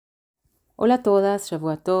Hola a todas,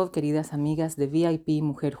 Shavua Tov, queridas amigas de VIP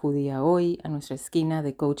Mujer Judía Hoy, a nuestra esquina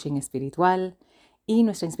de coaching espiritual y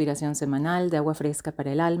nuestra inspiración semanal de agua fresca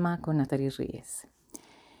para el alma con Nathalie Ríez.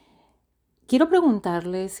 Quiero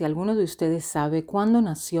preguntarles si alguno de ustedes sabe cuándo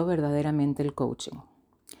nació verdaderamente el coaching.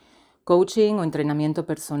 Coaching o entrenamiento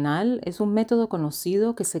personal es un método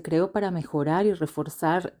conocido que se creó para mejorar y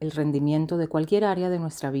reforzar el rendimiento de cualquier área de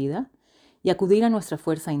nuestra vida y acudir a nuestra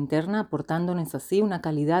fuerza interna, aportándonos así una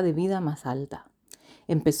calidad de vida más alta.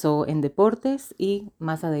 Empezó en deportes y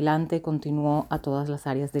más adelante continuó a todas las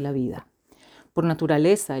áreas de la vida. Por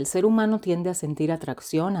naturaleza, el ser humano tiende a sentir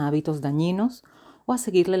atracción a hábitos dañinos o a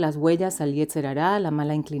seguirle las huellas al Yetzer Hará, la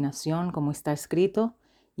mala inclinación, como está escrito,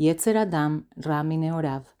 Yetzer Adam Ra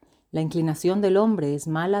Mineorav. La inclinación del hombre es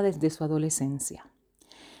mala desde su adolescencia.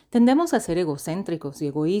 Tendemos a ser egocéntricos y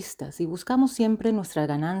egoístas y buscamos siempre nuestra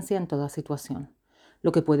ganancia en toda situación,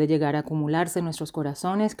 lo que puede llegar a acumularse en nuestros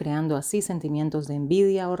corazones, creando así sentimientos de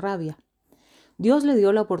envidia o rabia. Dios le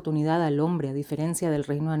dio la oportunidad al hombre, a diferencia del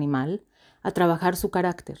reino animal, a trabajar su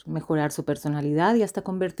carácter, mejorar su personalidad y hasta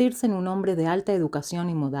convertirse en un hombre de alta educación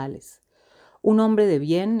y modales. Un hombre de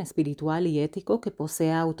bien, espiritual y ético que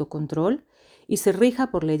posea autocontrol y se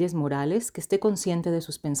rija por leyes morales, que esté consciente de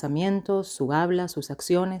sus pensamientos, su habla, sus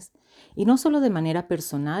acciones, y no solo de manera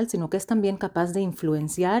personal, sino que es también capaz de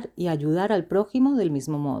influenciar y ayudar al prójimo del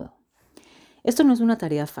mismo modo. Esto no es una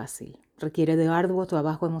tarea fácil, requiere de arduo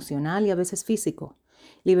trabajo emocional y a veces físico,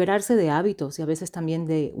 liberarse de hábitos y a veces también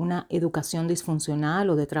de una educación disfuncional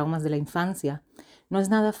o de traumas de la infancia. No es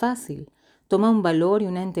nada fácil. Toma un valor y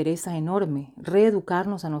una entereza enorme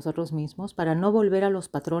reeducarnos a nosotros mismos para no volver a los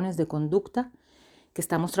patrones de conducta que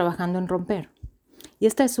estamos trabajando en romper. Y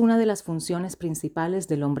esta es una de las funciones principales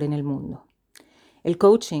del hombre en el mundo. El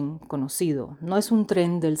coaching, conocido, no es un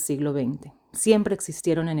tren del siglo XX. Siempre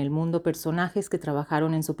existieron en el mundo personajes que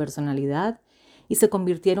trabajaron en su personalidad y se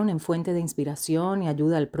convirtieron en fuente de inspiración y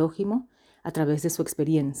ayuda al prójimo a través de su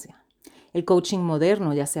experiencia. El coaching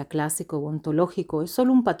moderno, ya sea clásico o ontológico, es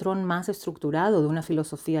solo un patrón más estructurado de una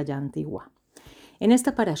filosofía ya antigua. En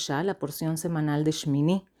esta parashá, la porción semanal de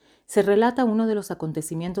Shmini, se relata uno de los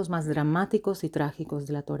acontecimientos más dramáticos y trágicos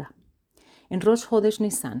de la Torá. En Rosh Hodesh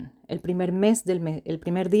Nisan, el primer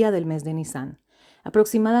día del mes de Nisan,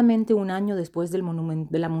 aproximadamente un año después de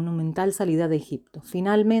la monumental salida de Egipto,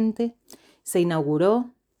 finalmente se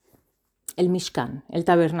inauguró el Mishkan, el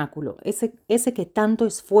tabernáculo, ese que tanto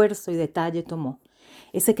esfuerzo y detalle tomó,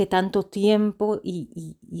 ese que tanto tiempo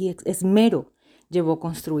y esmero llevó a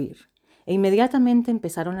construir. E inmediatamente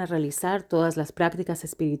empezaron a realizar todas las prácticas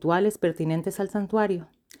espirituales pertinentes al santuario.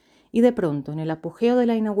 Y de pronto, en el apogeo de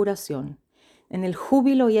la inauguración, en el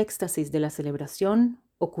júbilo y éxtasis de la celebración,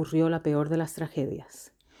 ocurrió la peor de las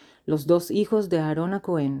tragedias. Los dos hijos de Aarón a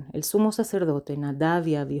Cohen, el sumo sacerdote Nadav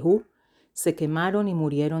y Abihu, se quemaron y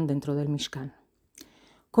murieron dentro del Mishkan.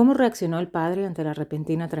 ¿Cómo reaccionó el padre ante la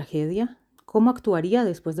repentina tragedia? ¿Cómo actuaría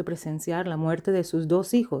después de presenciar la muerte de sus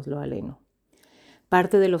dos hijos, lo aleno?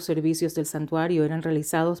 Parte de los servicios del santuario eran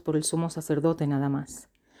realizados por el sumo sacerdote nada más.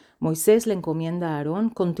 Moisés le encomienda a Aarón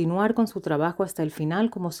continuar con su trabajo hasta el final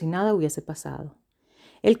como si nada hubiese pasado.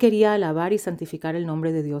 Él quería alabar y santificar el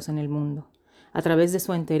nombre de Dios en el mundo, a través de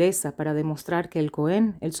su entereza para demostrar que el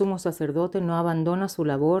Cohen, el sumo sacerdote, no abandona su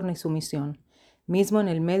labor ni su misión, mismo en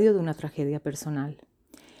el medio de una tragedia personal.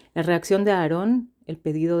 La reacción de Aarón, el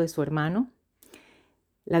pedido de su hermano,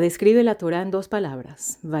 la describe la Torá en dos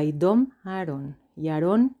palabras, Vaidom Aarón, y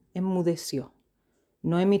Aarón enmudeció,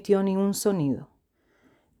 no emitió ni un sonido.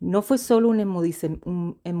 No fue solo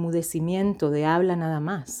un enmudecimiento de habla nada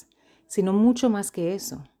más, sino mucho más que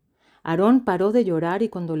eso. Aarón paró de llorar y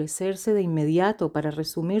condolecerse de inmediato para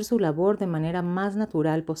resumir su labor de manera más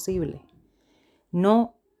natural posible.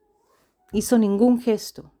 No hizo ningún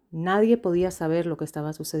gesto, nadie podía saber lo que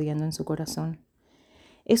estaba sucediendo en su corazón.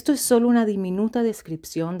 Esto es solo una diminuta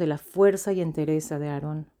descripción de la fuerza y entereza de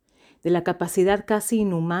Aarón, de la capacidad casi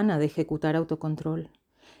inhumana de ejecutar autocontrol.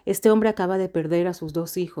 Este hombre acaba de perder a sus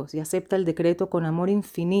dos hijos y acepta el decreto con amor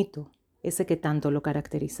infinito, ese que tanto lo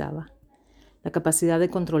caracterizaba. La capacidad de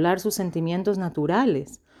controlar sus sentimientos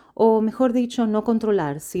naturales, o mejor dicho, no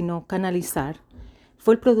controlar, sino canalizar,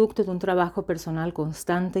 fue el producto de un trabajo personal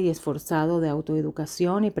constante y esforzado de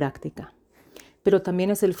autoeducación y práctica. Pero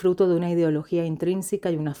también es el fruto de una ideología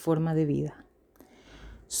intrínseca y una forma de vida.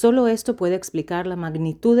 Solo esto puede explicar la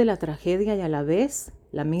magnitud de la tragedia y a la vez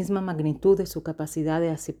la misma magnitud de su capacidad de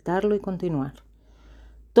aceptarlo y continuar.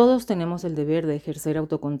 Todos tenemos el deber de ejercer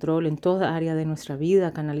autocontrol en toda área de nuestra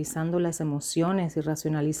vida, canalizando las emociones y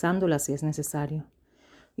racionalizándolas si es necesario.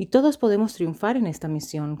 Y todos podemos triunfar en esta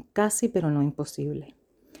misión, casi pero no imposible.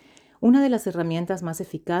 Una de las herramientas más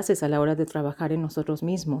eficaces a la hora de trabajar en nosotros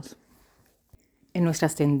mismos, en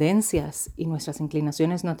nuestras tendencias y nuestras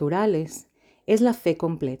inclinaciones naturales, es la fe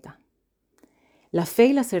completa. La fe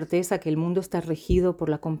y la certeza que el mundo está regido por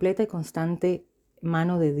la completa y constante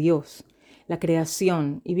mano de Dios, la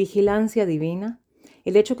creación y vigilancia divina,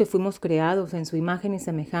 el hecho que fuimos creados en su imagen y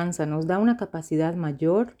semejanza nos da una capacidad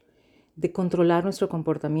mayor de controlar nuestro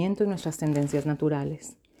comportamiento y nuestras tendencias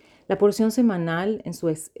naturales. La porción semanal, en su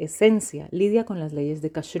esencia, lidia con las leyes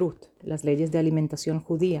de Kashrut, las leyes de alimentación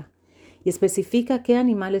judía, y especifica qué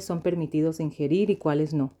animales son permitidos ingerir y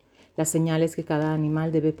cuáles no, las señales que cada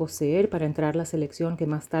animal debe poseer para entrar a la selección que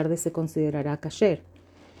más tarde se considerará kasher.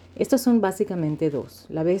 Estos son básicamente dos.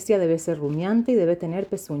 La bestia debe ser rumiante y debe tener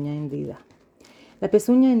pezuña hendida. La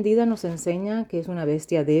pezuña hendida nos enseña que es una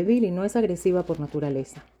bestia débil y no es agresiva por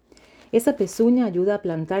naturaleza. Esa pezuña ayuda a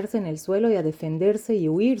plantarse en el suelo y a defenderse y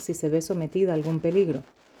huir si se ve sometida a algún peligro,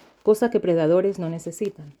 cosa que predadores no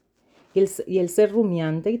necesitan. Y el ser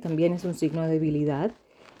rumiante, y también es un signo de debilidad,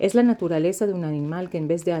 es la naturaleza de un animal que en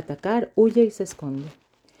vez de atacar, huye y se esconde.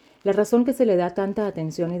 La razón que se le da tanta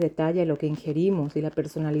atención y detalle a lo que ingerimos y la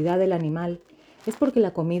personalidad del animal es porque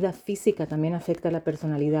la comida física también afecta a la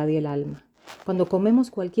personalidad y el alma. Cuando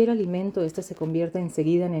comemos cualquier alimento, este se convierte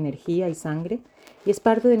enseguida en energía y sangre y es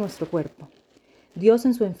parte de nuestro cuerpo. Dios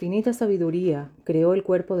en su infinita sabiduría creó el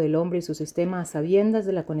cuerpo del hombre y su sistema a sabiendas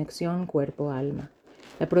de la conexión cuerpo-alma.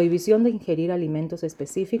 La prohibición de ingerir alimentos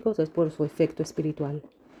específicos es por su efecto espiritual.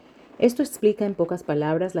 Esto explica en pocas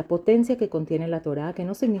palabras la potencia que contiene la Torá, que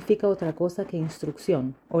no significa otra cosa que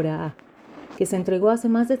instrucción, orá, que se entregó hace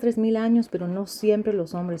más de 3000 años, pero no siempre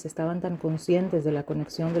los hombres estaban tan conscientes de la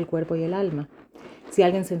conexión del cuerpo y el alma. Si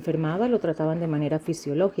alguien se enfermaba, lo trataban de manera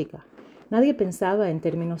fisiológica. Nadie pensaba en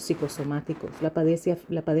términos psicosomáticos. La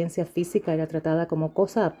padencia física era tratada como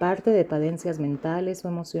cosa aparte de padencias mentales o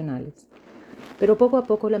emocionales. Pero poco a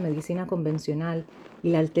poco la medicina convencional y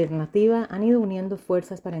la alternativa han ido uniendo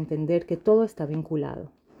fuerzas para entender que todo está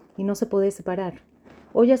vinculado y no se puede separar.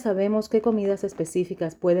 Hoy ya sabemos qué comidas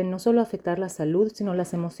específicas pueden no solo afectar la salud, sino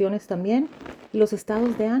las emociones también y los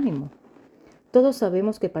estados de ánimo. Todos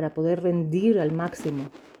sabemos que para poder rendir al máximo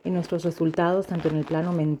en nuestros resultados, tanto en el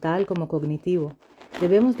plano mental como cognitivo,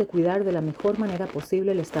 debemos de cuidar de la mejor manera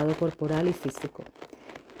posible el estado corporal y físico.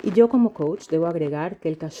 Y yo como coach debo agregar que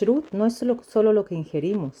el kashrut no es solo lo que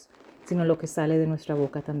ingerimos, sino lo que sale de nuestra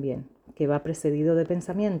boca también, que va precedido de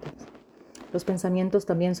pensamientos. Los pensamientos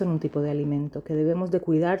también son un tipo de alimento que debemos de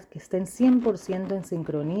cuidar que estén 100% en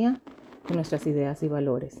sincronía con nuestras ideas y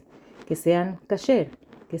valores, que sean kasher,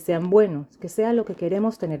 que sean buenos, que sea lo que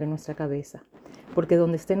queremos tener en nuestra cabeza, porque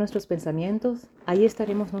donde estén nuestros pensamientos, ahí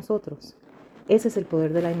estaremos nosotros. Ese es el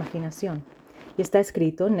poder de la imaginación. Y está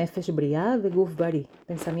escrito, Nefesh Briah Beguf Bari,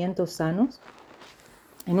 pensamientos sanos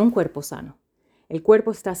en un cuerpo sano. El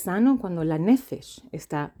cuerpo está sano cuando la Nefesh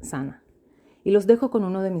está sana. Y los dejo con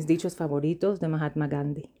uno de mis dichos favoritos de Mahatma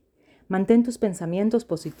Gandhi. Mantén tus pensamientos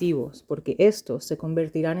positivos, porque estos se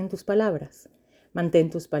convertirán en tus palabras. Mantén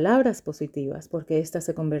tus palabras positivas, porque éstas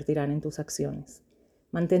se convertirán en tus acciones.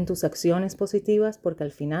 Mantén tus acciones positivas, porque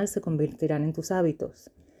al final se convertirán en tus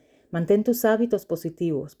hábitos. Mantén tus hábitos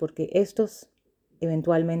positivos, porque estos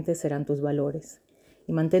eventualmente serán tus valores.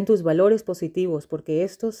 Y mantén tus valores positivos, porque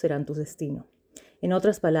estos serán tu destino. En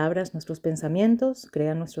otras palabras, nuestros pensamientos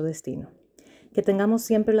crean nuestro destino. Que tengamos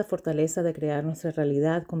siempre la fortaleza de crear nuestra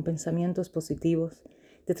realidad con pensamientos positivos,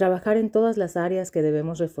 de trabajar en todas las áreas que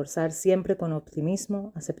debemos reforzar siempre con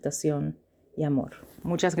optimismo, aceptación y amor.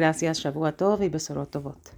 Muchas gracias, Shavua Tov y Besorot Tovot.